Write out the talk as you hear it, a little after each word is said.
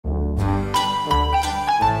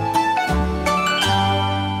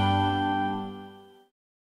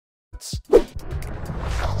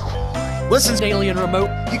Listen, alien remote.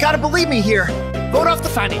 you gotta believe me here. Vote off the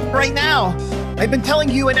Fanny. right now. I've been telling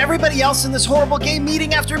you and everybody else in this horrible game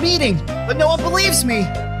meeting after meeting, but no one believes me.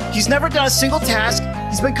 He's never done a single task,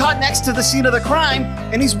 he's been caught next to the scene of the crime,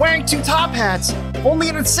 and he's wearing 2 top hats. Only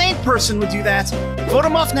an insane person would do that. Vote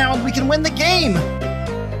him off now and we can win the game.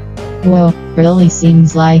 Whoa, really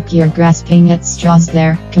seems like you're grasping at straws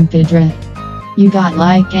there, compadre. You got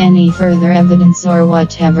like any further evidence or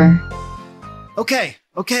whatever? Okay.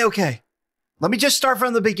 Let me just start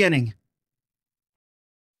from the beginning.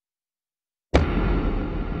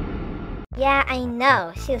 Yeah, I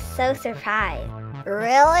know. She was so surprised.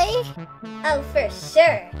 Really? Oh, for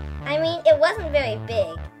sure. I mean, it wasn't very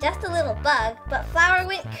big. Just a little bug, but Flower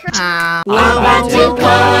went crazy.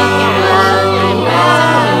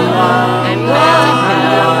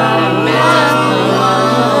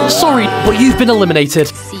 Sorry, but you've been eliminated.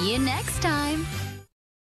 See you